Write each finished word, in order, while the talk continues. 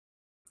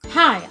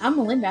Hi, I'm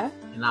Melinda.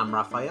 And I'm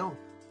Raphael.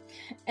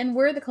 And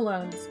we're the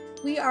Colognes.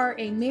 We are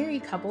a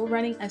married couple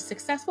running a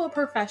successful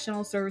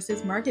professional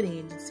services marketing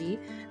agency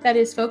that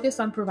is focused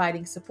on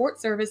providing support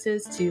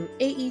services to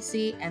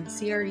AEC and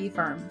CRE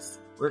firms.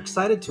 We're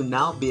excited to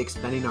now be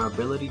expanding our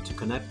ability to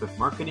connect with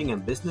marketing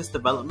and business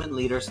development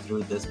leaders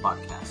through this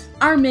podcast.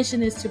 Our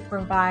mission is to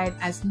provide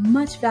as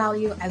much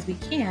value as we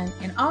can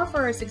and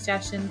offer our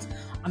suggestions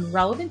on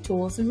relevant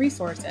tools and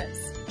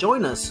resources.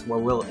 Join us where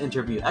we'll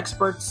interview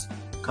experts,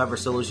 cover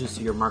solutions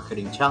to your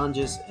marketing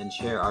challenges, and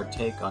share our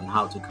take on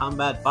how to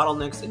combat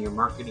bottlenecks in your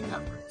marketing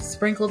efforts.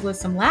 Sprinkled with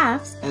some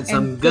laughs and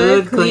some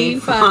good,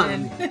 clean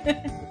fun.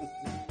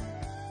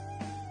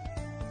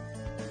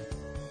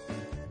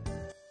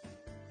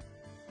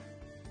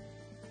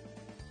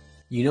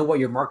 You know what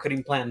your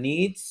marketing plan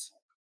needs?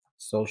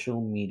 Social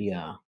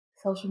media.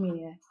 Social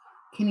media.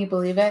 Can you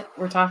believe it?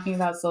 We're talking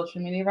about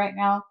social media right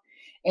now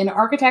in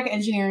architect,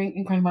 engineering,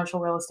 and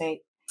commercial real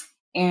estate.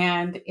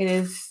 And it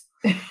is...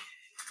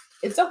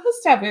 it's almost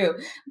taboo.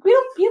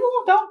 People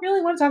don't really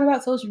want to talk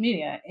about social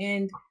media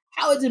and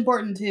how it's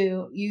important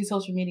to use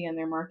social media in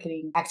their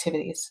marketing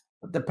activities.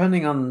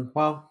 Depending on,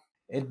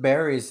 it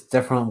varies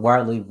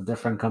widely with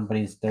different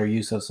companies, their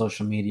use of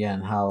social media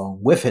and how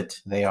with it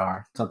they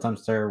are.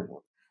 Sometimes they're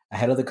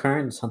ahead of the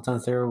current.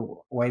 Sometimes they're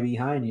way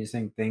behind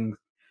using things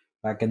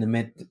back in the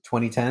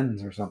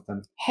mid-2010s or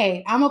something.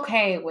 Hey, I'm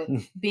okay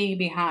with being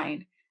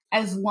behind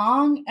as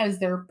long as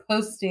they're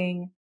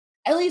posting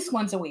at least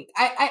once a week.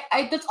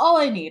 I that's all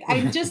I need.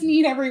 I just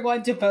need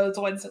everyone to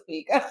post once a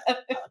week.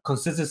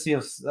 Consistency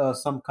of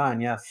some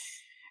kind, yes.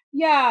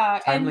 Yeah.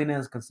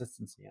 Timeliness,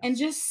 consistency. Yes. And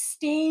just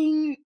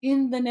staying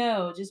in the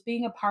know, just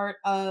being a part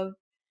of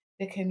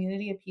the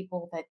community of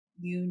people that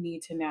you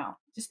need to know.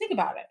 Just think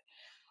about it.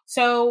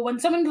 So when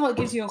someone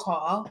gives you a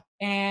call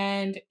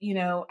and,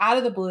 out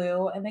of the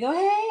blue, and they go,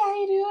 hey,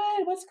 how you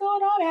doing? What's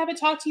going on? I haven't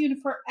talked to you in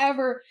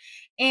forever.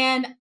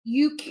 And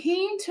you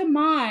came to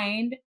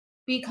mind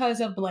because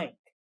of blank.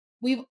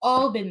 We've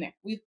all been there.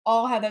 We've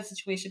all had that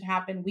situation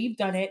happen. We've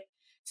done it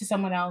to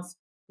someone else.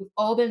 We've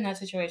all been in that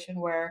situation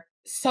where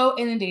so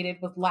inundated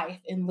with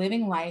life and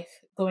living life,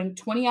 going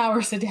 20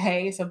 hours a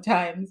day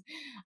sometimes,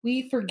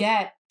 we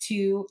forget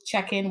to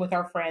check in with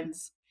our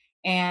friends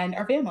and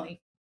our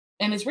family.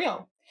 And it's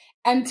real.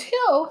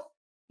 Until,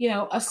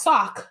 a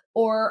sock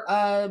or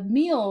a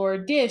meal or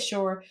a dish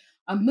or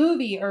a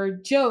movie or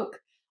a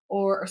joke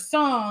or a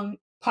song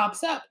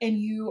pops up and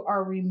you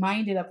are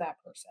reminded of that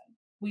person.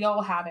 We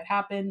all have it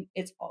happen.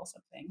 It's all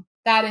something.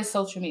 That is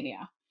social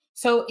media.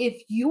 So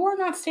if you are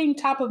not staying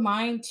top of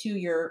mind to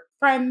your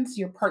friends,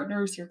 your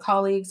partners, your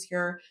colleagues,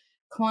 your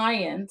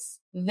clients,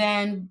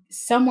 then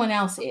someone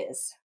else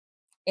is.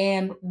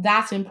 And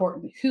that's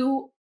important.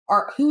 Who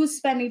is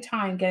spending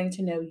time getting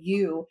to know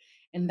you?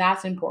 And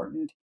that's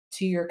important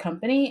to your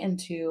company and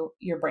to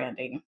your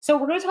branding. So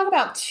we're going to talk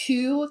about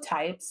two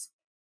types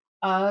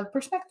of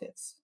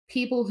perspectives.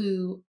 People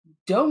who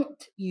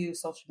don't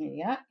use social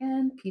media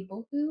and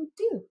people who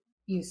do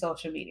use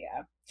social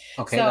media.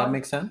 Okay, so, that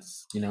makes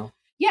sense,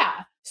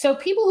 Yeah. So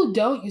people who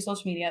don't use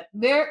social media,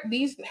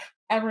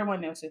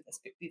 everyone knows who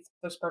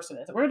this person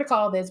is. We're going to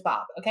call this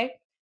Bob, okay?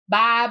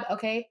 Bob,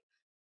 okay?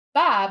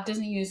 Bob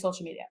doesn't use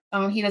social media.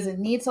 He doesn't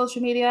need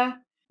social media.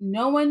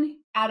 No one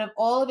out of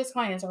all of his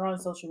clients are on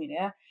social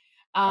media.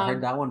 I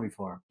heard that one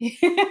before.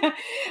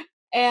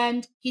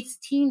 And his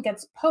team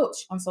gets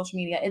poached on social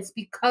media. It's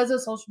because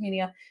of social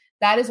media.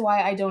 That is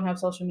why I don't have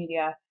social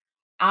media.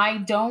 I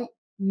don't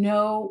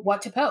know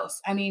what to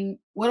post. I mean,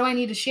 what do I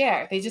need to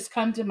share? They just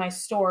come to my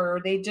store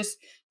or they just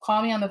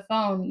call me on the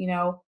phone.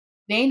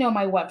 They know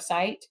my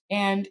website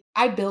and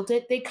I built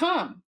it. They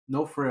come.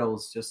 No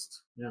frills,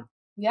 just, yeah.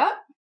 Yep.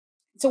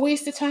 It's a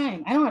waste of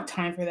time. I don't have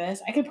time for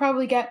this. I could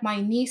probably get my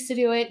niece to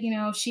do it.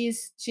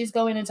 She's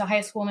going into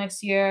high school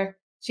next year.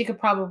 She could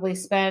probably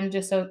spend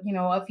just a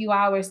few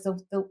hours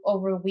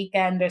over the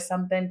weekend or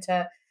something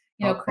to,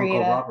 create Uncle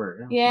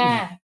Robert.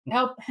 Yeah.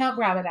 help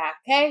Robert out.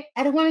 Okay.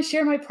 I don't want to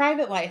share my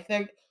private life.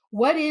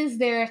 What is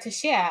there to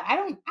share? I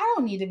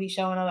don't need to be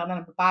showing up on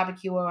a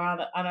barbecue or on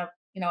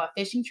a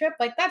fishing trip.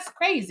 Like, that's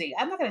crazy.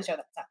 I'm not going to show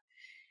that stuff.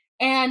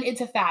 And it's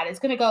a fad. It's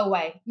going to go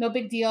away. No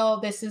big deal.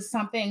 This is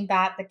something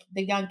that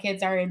the young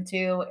kids are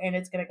into, and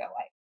it's going to go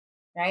away,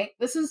 right?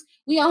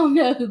 We all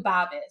know who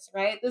Bob is,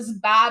 right? This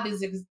Bob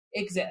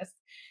exists.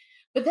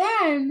 But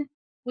then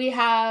we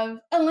have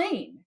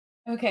Elaine.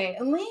 Okay,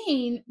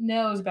 Elaine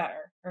knows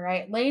better, all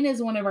right? Elaine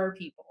is one of our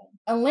people.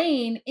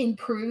 Elaine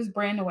improves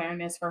brand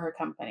awareness for her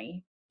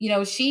company.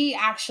 She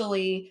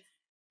actually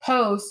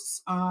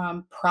posts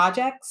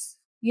projects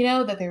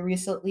that they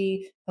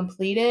recently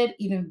completed,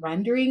 even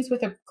renderings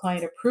with a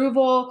client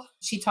approval.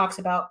 She talks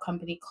about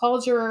company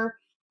culture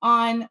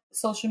on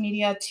social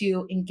media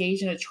to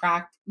engage and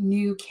attract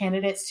new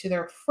candidates to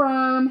their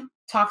firm,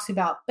 talks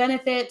about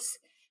benefits,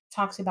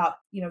 talks about,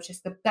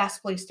 just the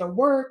best place to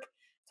work,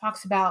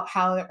 talks about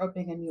how they're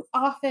opening a new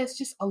office,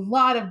 just a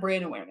lot of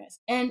brand awareness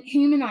and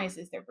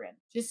humanizes their brand.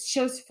 Just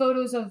shows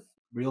photos of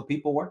real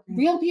people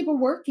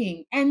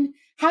working and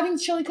having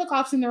chili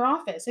cook-offs in their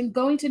office and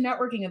going to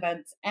networking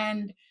events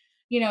and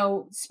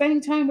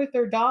spending time with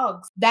their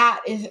dogs.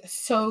 That is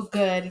so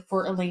good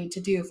for Elaine to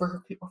do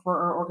for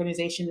her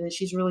organization, and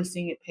she's really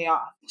seeing it pay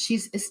off.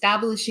 She's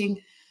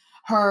establishing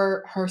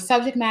her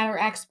subject matter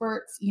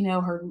experts,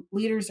 her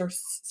leaders or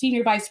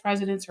senior vice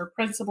presidents or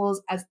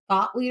principals as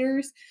thought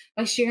leaders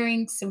by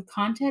sharing some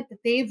content that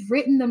they've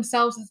written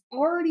themselves that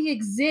already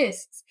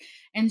exists,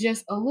 and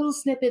just a little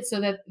snippet so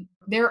that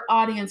their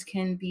audience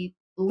can be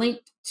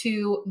linked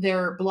to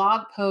their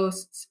blog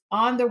posts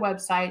on their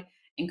website,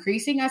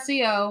 increasing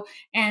SEO,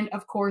 and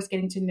of course,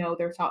 getting to know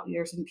their thought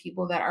leaders and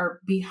people that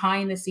are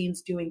behind the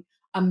scenes doing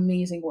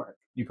amazing work.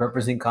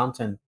 Repurposing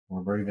content,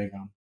 we're very big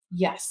on.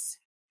 Yes.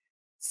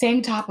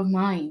 Staying top of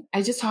mind.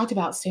 I just talked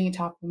about staying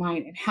top of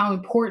mind and how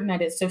important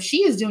that is. So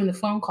she is doing the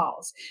phone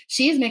calls.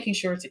 She is making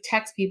sure to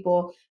text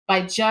people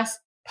by just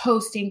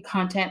posting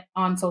content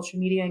on social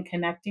media and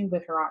connecting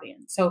with her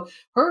audience. So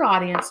her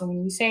audience, and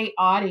when we say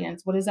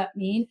audience, what does that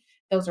mean?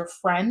 Those are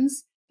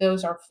friends,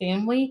 those are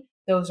family,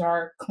 those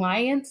are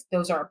clients,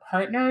 those are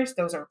partners,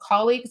 those are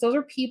colleagues, those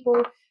are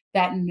people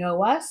that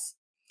know us.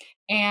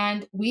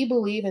 And we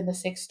believe in the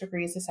 6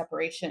 degrees of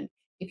separation.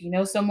 If you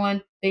know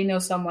someone, they know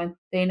someone,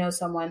 they know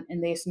someone,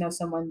 and they know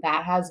someone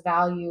that has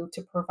value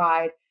to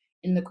provide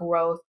in the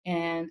growth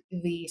and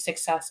the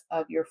success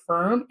of your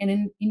firm and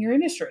in your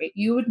industry.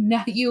 You would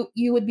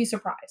you would be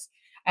surprised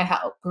at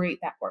how great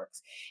that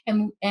works.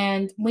 And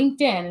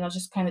LinkedIn, and I'll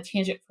just kind of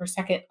tangent for a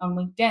second on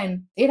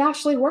LinkedIn, it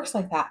actually works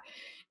like that.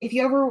 If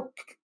you ever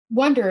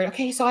wondered,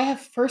 okay, so I have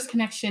first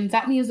connections,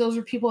 that means those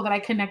are people that I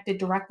connected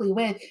directly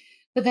with.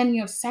 But then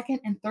you have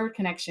second and third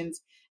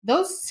connections.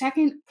 Those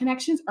second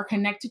connections are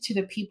connected to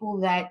the people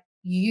that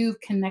you've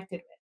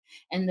connected with.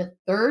 And the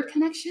third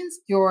connections,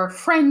 your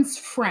friend's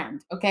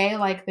friend, okay?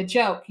 Like the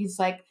joke, he's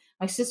like,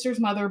 my sister's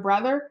mother,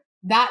 brother.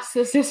 That's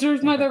the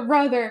sister's mother,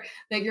 brother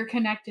that you're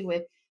connected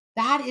with.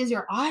 That is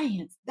your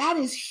audience. That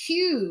is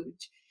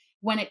huge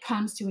when it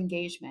comes to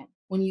engagement.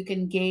 When you can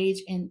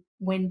engage and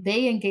when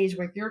they engage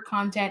with your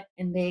content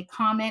and they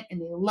comment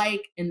and they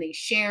like and they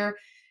share,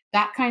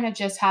 that kind of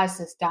just has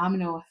this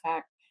domino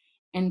effect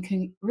and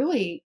can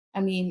really,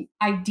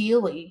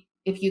 ideally,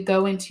 if you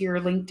go into your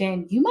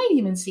LinkedIn, you might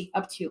even see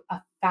up to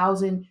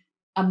 1,000,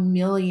 a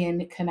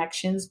million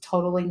connections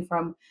totaling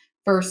from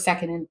first,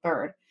 second, and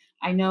third.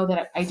 I know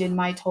that I did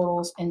my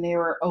totals and they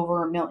were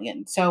over 1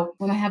 million. So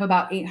when I have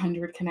about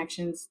 800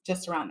 connections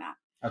just around that.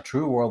 A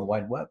true World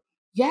Wide Web.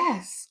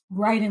 Yes,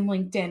 right in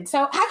LinkedIn.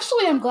 So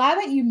actually, I'm glad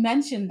that you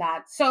mentioned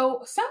that.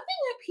 So something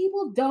that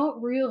people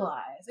don't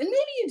realize, and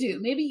maybe you do,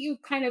 maybe you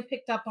kind of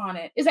picked up on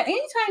it, is that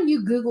anytime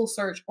you Google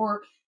search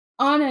or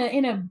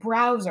in a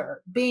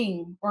browser,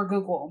 Bing or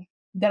Google,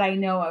 that I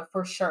know of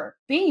for sure,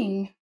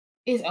 Bing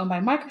is owned by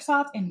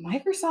Microsoft, and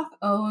Microsoft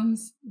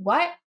owns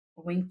what?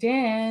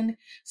 LinkedIn.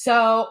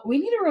 So we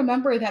need to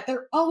remember that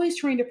they're always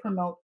trying to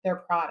promote their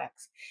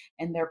products,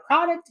 and their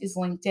product is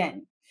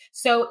LinkedIn.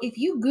 So if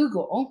you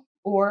Google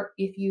or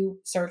if you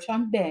search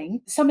on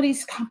Bing,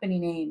 somebody's company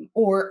name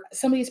or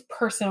somebody's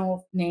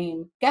personal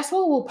name, guess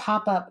what will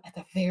pop up at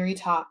the very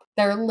top?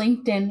 Their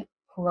LinkedIn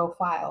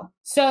profile.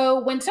 So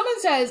when someone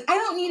says, I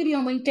don't need to be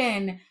on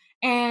LinkedIn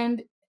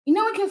and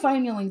no one can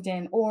find me on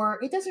LinkedIn or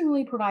it doesn't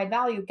really provide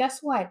value,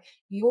 guess what?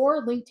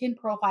 Your LinkedIn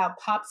profile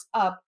pops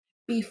up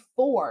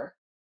before,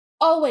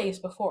 always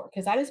before,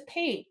 because that is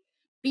paid,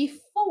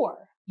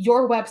 before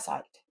your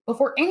website,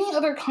 before any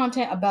other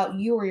content about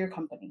you or your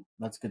company.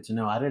 That's good to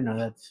know. I didn't know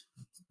that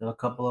a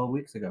couple of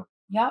weeks ago.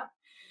 Yep.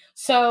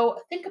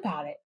 So think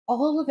about it.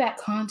 All of that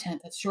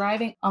content that's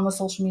driving on the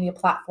social media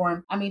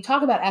platform.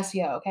 Talk about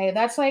SEO, okay?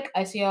 That's like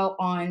SEO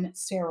on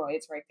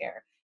steroids right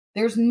there.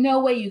 There's no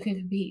way you can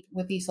compete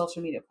with these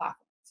social media platforms.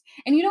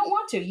 And you don't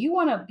want to. You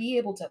want to be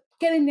able to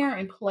get in there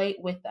and play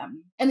with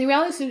them. And the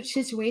reality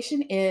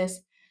situation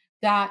is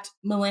that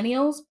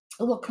millennials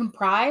will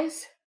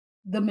comprise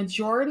the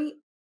majority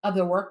of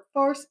the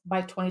workforce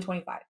by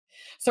 2025.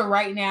 So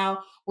right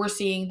now, we're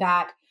seeing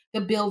that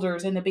the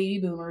builders and the baby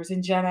boomers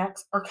and Gen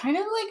X are kind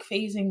of like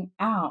phasing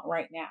out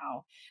right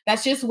now.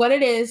 That's just what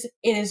it is.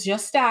 It is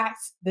just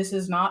stats. This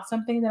is not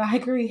something that I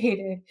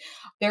created.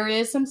 There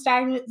is some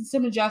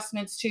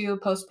adjustments to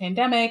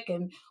post-pandemic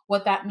and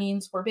what that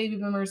means for baby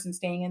boomers and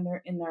staying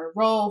in their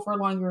role for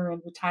longer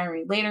and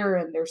retiring later.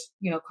 And there's,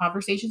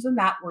 conversations in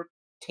that. We're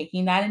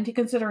taking that into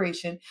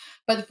consideration.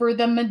 But for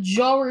the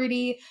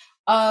majority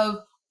of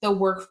the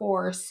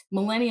workforce,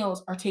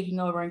 millennials are taking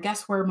over. And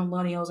guess where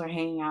millennials are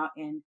hanging out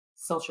in?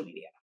 Social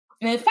media.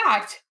 And in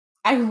fact,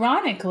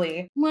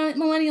 ironically,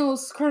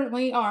 millennials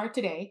currently are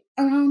today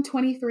around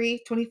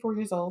 23, 24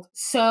 years old.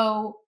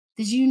 So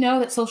did you know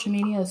that social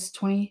media is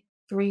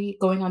 23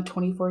 going on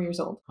 24 years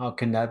old? How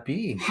can that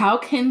be? How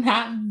can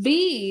that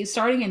be?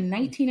 Starting in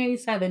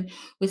 1997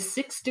 with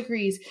 6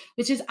 Degrees,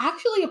 which is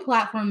actually a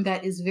platform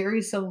that is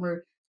very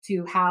similar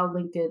to how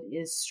LinkedIn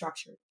is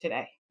structured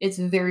today. It's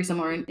very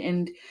similar,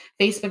 and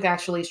Facebook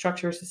actually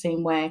structures the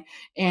same way.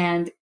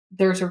 And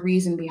there's a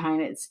reason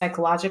behind it. It's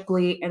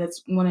psychologically, and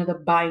it's one of the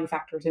buying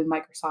factors in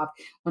Microsoft.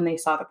 When they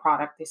saw the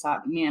product, they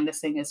thought, man, this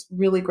thing is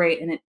really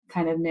great, and it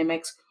kind of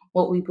mimics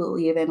what we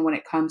believe in when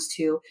it comes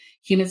to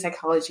human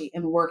psychology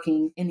and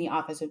working in the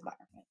office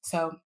environment.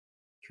 So,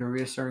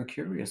 Curiouser and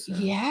curiouser.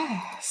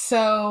 yeah.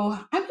 So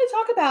I'm going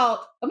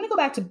to go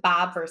back to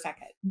Bob for a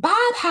second.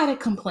 Bob had a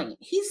complaint.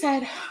 He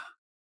said,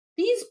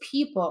 these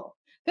people,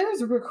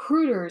 there's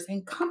recruiters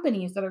and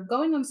companies that are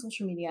going on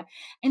social media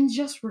and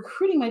just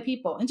recruiting my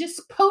people and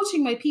just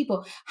poaching my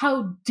people.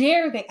 How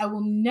dare they? I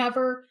will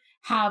never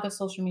have a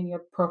social media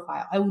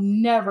profile. I will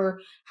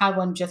never have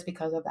one just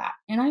because of that.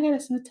 And I got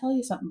to tell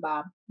you something,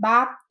 Bob.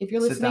 Bob, if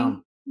you're Sit listening,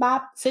 down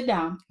Bob, sit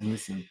down. and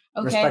listen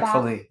Okay, Bob.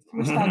 respectfully.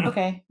 Respect.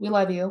 Okay, we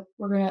love you.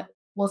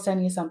 We'll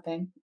send you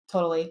something.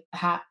 Totally, a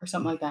hat or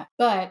something like that.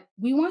 But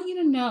we want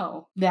you to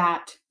know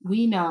that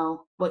we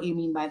know what you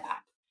mean by that.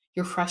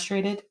 You're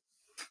frustrated,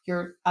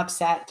 you're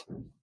upset,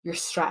 you're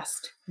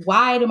stressed.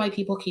 Why do my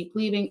people keep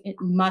leaving? It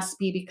must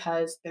be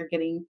because they're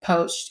getting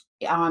poached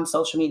on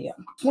social media.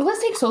 Well,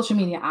 let's take social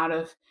media out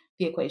of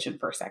the equation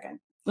for a second.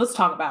 Let's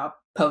talk about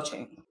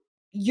poaching.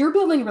 You're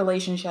building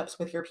relationships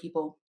with your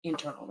people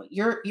internally.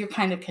 You're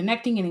kind of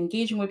connecting and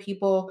engaging with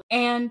people,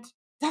 and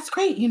that's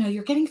great.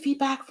 You're getting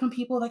feedback from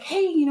people like,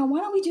 hey, why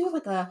don't we do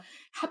like a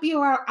happy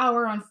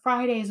hour on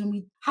Fridays,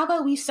 and how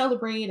about we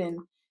celebrate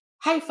and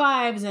high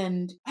fives,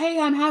 and hey,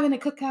 I'm having a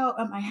cookout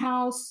at my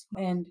house,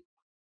 and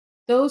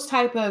those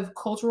type of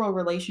cultural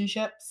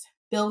relationships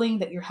building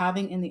that you're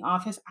having in the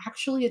office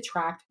actually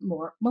attract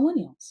more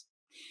millennials.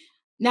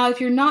 Now,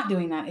 if you're not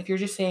doing that, if you're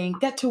just saying,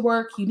 get to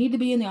work, you need to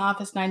be in the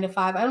office 9 to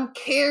 5. I don't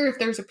care if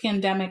there's a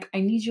pandemic.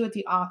 I need you at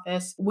the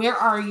office. Where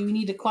are you? You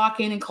need to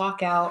clock in and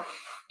clock out.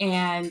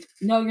 And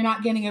no, you're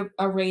not getting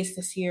a raise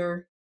this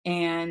year.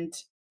 And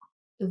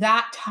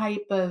that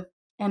type of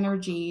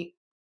energy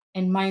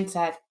and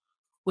mindset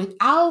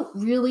without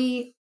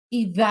really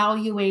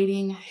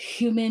evaluating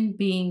human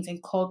beings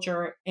and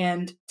culture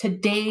and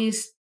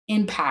today's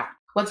impact,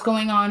 what's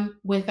going on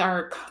with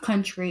our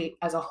country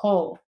as a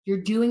whole,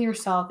 you're doing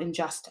yourself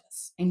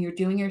injustice, and you're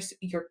doing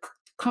your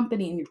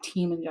company and your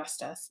team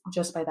injustice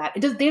just by that.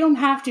 They don't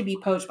have to be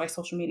poached by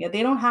social media.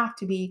 They don't have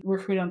to be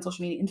recruited on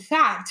social media. In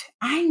fact,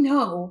 I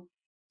know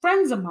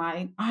friends of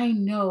mine,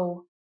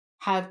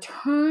 have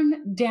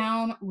turned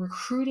down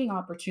recruiting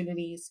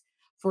opportunities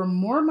for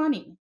more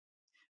money,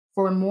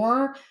 for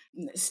more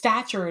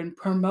stature, and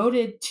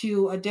promoted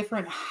to a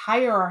different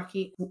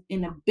hierarchy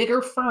in a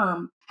bigger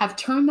firm, have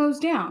turned those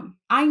down.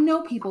 I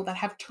know people that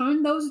have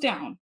turned those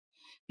down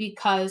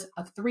because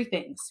of three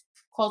things: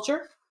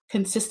 culture,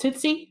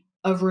 consistency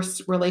of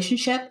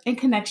relationship and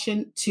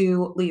connection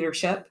to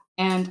leadership,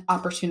 and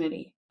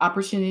opportunity.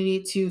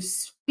 Opportunity to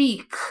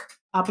speak,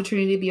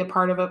 opportunity to be a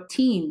part of a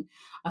team,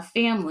 a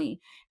family,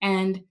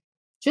 and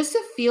just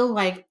to feel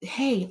like,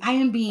 hey, I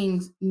am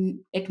being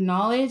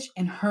acknowledged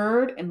and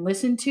heard and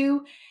listened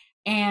to.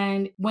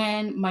 And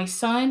when my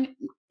son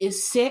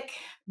is sick,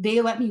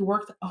 they let me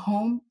work at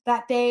home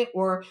that day,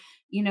 or,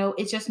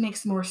 it just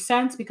makes more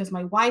sense because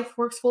my wife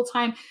works full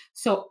time.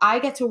 So I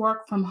get to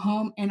work from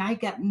home and I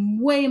get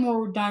way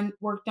more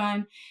work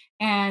done.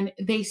 And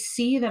they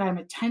see that I'm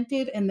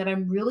attentive and that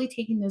I'm really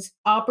taking this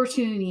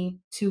opportunity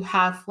to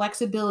have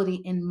flexibility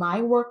in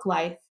my work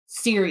life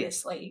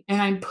seriously.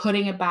 And I'm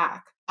putting it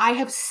back. I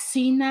have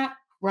seen that.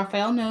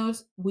 Raphael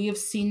knows. We have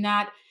seen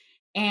that.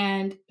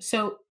 And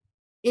so,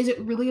 is it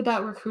really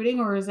about recruiting,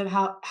 or is it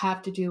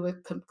have to do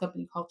with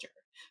company culture?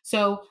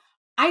 So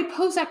I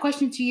pose that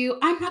question to you.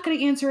 I'm not going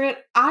to answer it.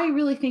 I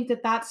really think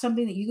that that's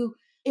something that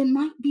it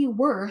might be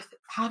worth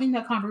having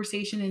that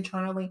conversation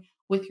internally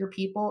with your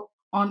people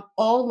on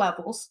all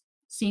levels,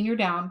 senior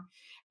down,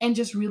 and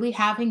just really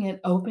having an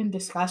open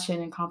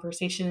discussion and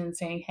conversation and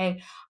saying,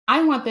 hey,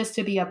 I want this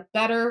to be a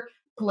better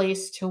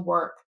place to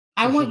work.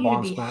 I Social want you to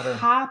bonds be matter.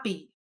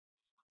 happy.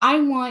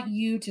 I want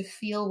you to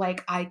feel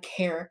like I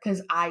care,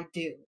 because I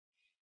do.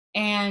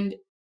 And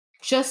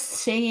just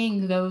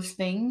saying those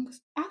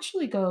things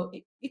actually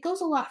it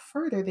goes a lot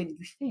further than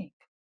you think.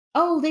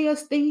 Oh, they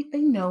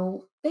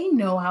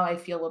know how I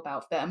feel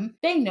about them.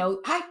 They know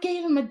I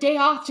gave them a day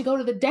off to go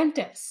to the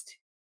dentist.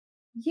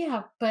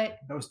 Yeah, but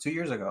That was 2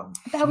 years ago.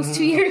 that was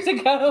 2 years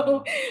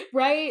ago,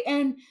 right?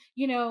 And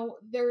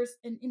there's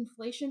an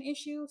inflation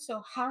issue.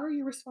 So how are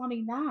you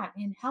responding that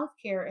in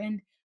healthcare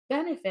and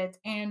benefits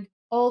and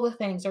all the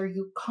things? Are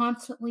you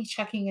constantly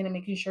checking in and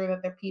making sure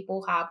that their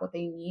people have what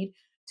they need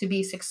to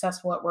be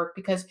successful at work?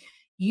 Because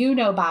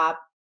Bob,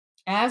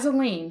 as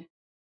Elaine,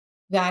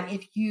 that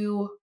if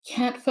you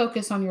can't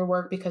focus on your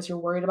work because you're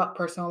worried about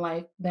personal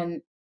life,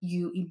 then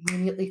you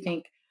immediately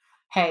think,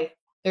 hey,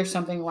 there's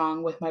something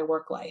wrong with my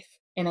work life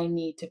and I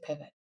need to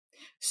pivot.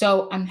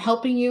 So I'm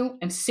helping you,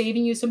 I'm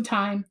saving you some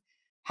time.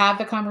 Have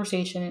the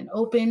conversation, an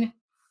open,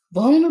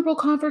 vulnerable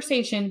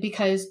conversation,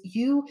 because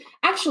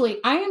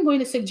I am going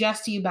to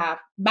suggest to you,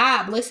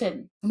 Bab,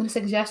 listen, I'm going to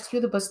suggest to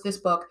you this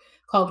book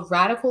called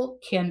Radical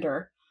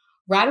Candor.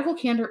 Radical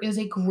Candor is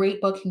a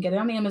great book. You can get it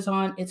on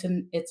Amazon. It's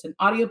an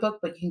audiobook,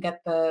 but you can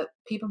get the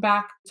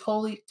paperback.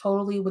 Totally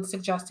would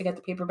suggest to get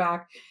the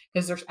paperback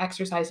because there's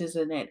exercises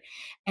in it.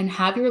 And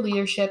have your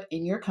leadership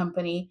in your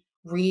company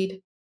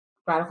read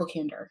Radical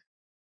Candor.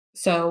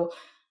 So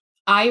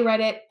I read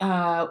it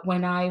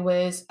when I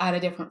was at a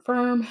different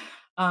firm,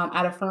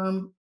 at a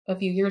firm a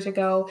few years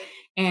ago,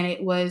 and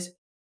it was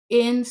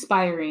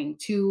inspiring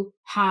to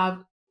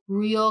have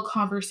real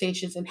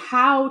conversations and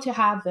how to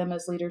have them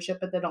as leadership,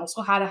 but then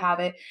also how to have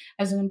it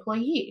as an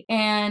employee.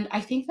 And I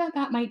think that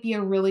that might be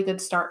a really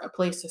good start, a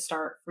place to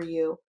start for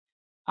you.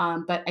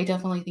 But I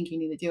definitely think you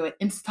need to do it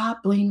and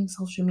stop blaming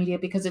social media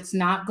because it's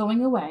not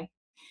going away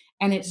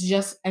and it's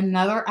just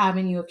another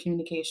avenue of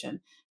communication.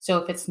 So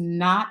if it's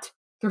not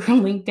through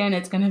LinkedIn,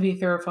 it's going to be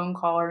through a phone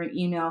call or an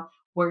email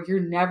where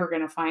you're never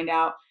going to find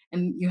out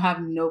and you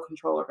have no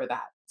control over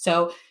that.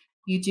 So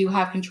you do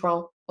have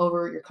control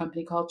over your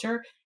company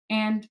culture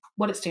and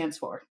what it stands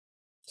for.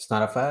 It's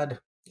not a fad.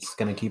 It's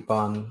going to keep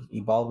on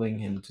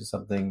evolving into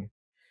something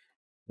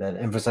that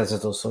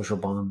emphasizes those social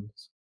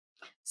bonds.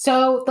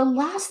 So the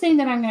last thing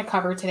that I'm going to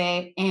cover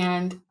today,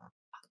 and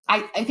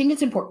I think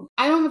it's important.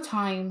 I don't have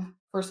time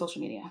for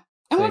social media.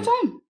 I don't have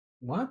time.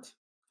 What?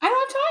 I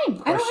don't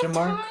have time. Question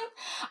mark?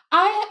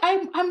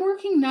 I'm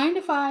working 9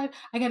 to 5.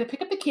 I got to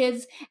pick up the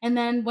kids, and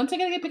then once I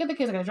got to pick up the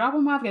kids, I got to drop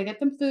them off. I got to get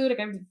them food. I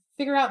got to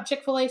figure out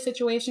Chick-fil-A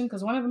situation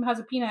because one of them has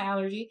a peanut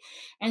allergy.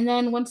 And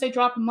then once I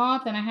drop them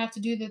off, then I have to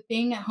do the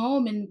thing at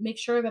home and make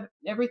sure that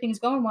everything's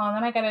going well. And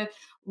then I got to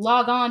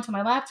log on to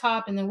my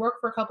laptop and then work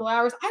for a couple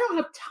hours. I don't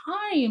have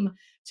time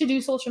to do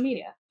social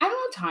media. I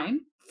don't have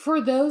time.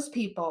 For those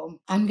people,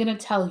 I'm going to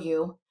tell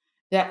you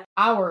that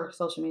our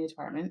social media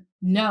department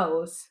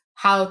knows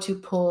how to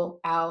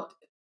pull out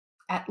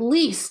at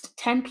least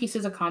 10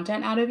 pieces of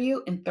content out of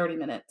you in 30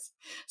 minutes.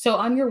 So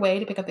on your way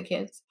to pick up the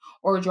kids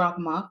or drop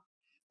them off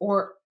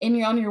or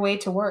on your way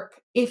to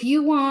work, if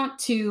you want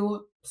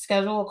to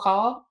schedule a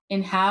call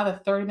and have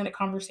a 30-minute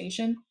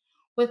conversation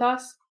with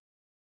us,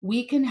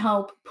 we can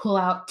help pull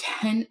out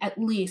 10 at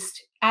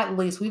least.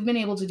 We've been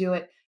able to do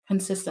it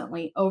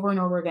consistently over and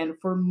over again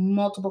for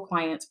multiple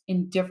clients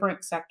in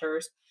different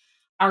sectors,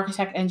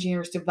 architect,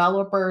 engineers,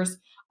 developers,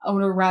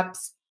 owner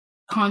reps,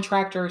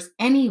 contractors,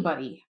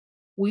 anybody.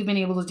 We've been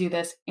able to do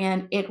this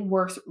and it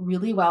works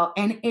really well.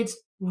 And it's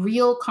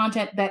real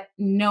content that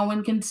no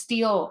one can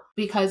steal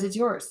because it's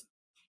yours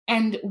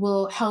and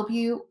will help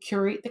you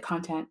curate the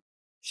content,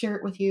 share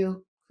it with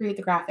you, create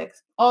the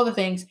graphics, all the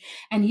things.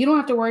 And you don't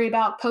have to worry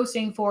about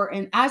posting for,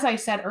 and as I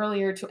said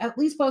earlier, to at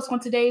least post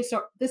once a day.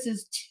 So this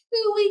is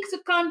 2 weeks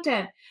of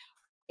content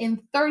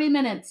in 30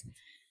 minutes.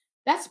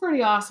 That's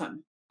pretty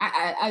awesome.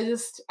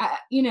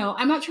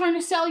 I'm not trying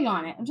to sell you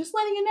on it. I'm just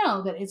letting you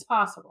know that it's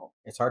possible.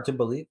 It's hard to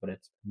believe, but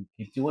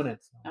keep doing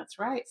it. So. That's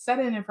right. Set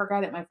it and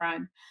forget it, my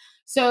friend.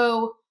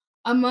 So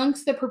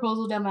amongst the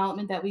proposal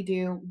development that we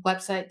do,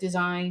 website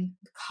design,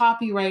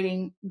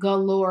 copywriting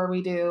galore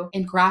we do,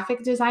 and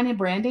graphic design and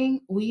branding,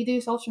 we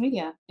do social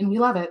media and we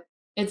love it.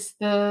 It's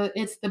the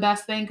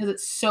best thing because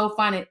it's so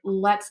fun. It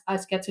lets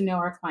us get to know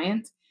our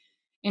clients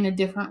in a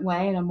different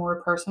way, in a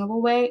more personable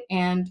way.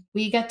 And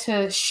we get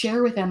to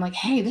share with them like,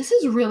 hey, this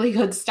is really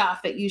good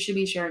stuff that you should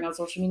be sharing on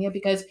social media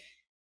because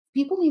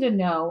people need to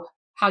know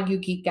how you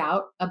geek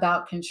out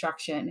about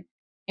construction.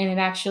 And it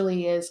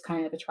actually is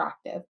kind of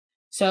attractive.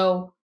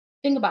 So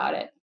think about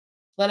it.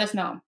 Let us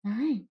know. All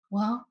right.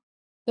 Well,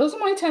 those are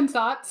my 10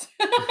 thoughts.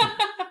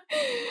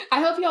 I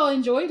hope y'all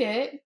enjoyed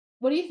it.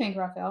 What do you think,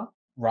 Raphael?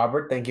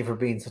 Robert, thank you for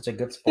being such a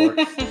good sport.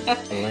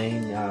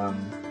 Elaine,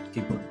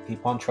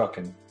 keep on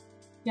trucking.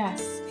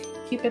 Yes,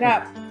 keep it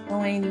up.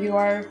 Elaine, you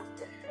are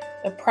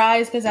a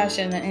prized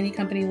possession that any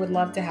company would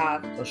love to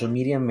have. Social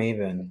media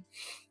maven.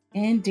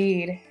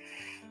 Indeed.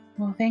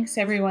 Well, thanks,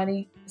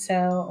 everybody. So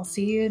I'll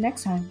see you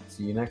next time.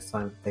 See you next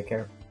time. Take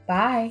care.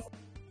 Bye.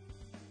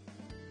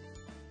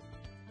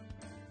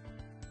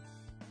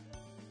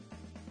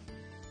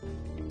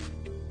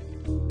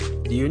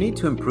 Do you need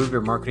to improve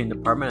your marketing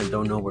department and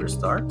don't know where to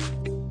start?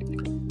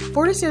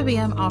 Fortis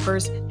OBM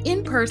offers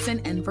in-person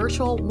and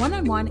virtual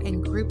one-on-one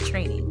and group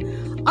training.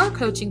 Our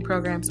coaching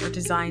programs are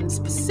designed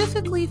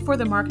specifically for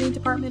the marketing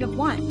department of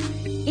one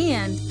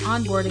and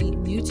onboarding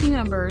new team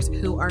members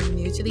who are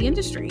new to the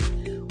industry.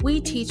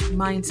 We teach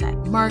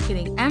mindset,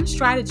 marketing, and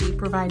strategy,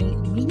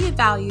 providing immediate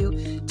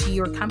value to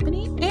your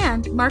company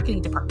and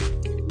marketing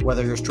department.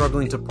 Whether you're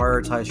struggling to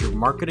prioritize your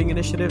marketing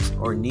initiatives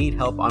or need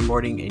help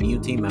onboarding a new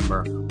team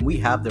member, we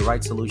have the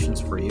right solutions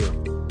for you.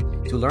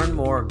 To learn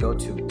more, go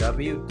to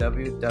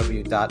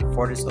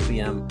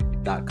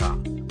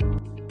www.fortisobm.com.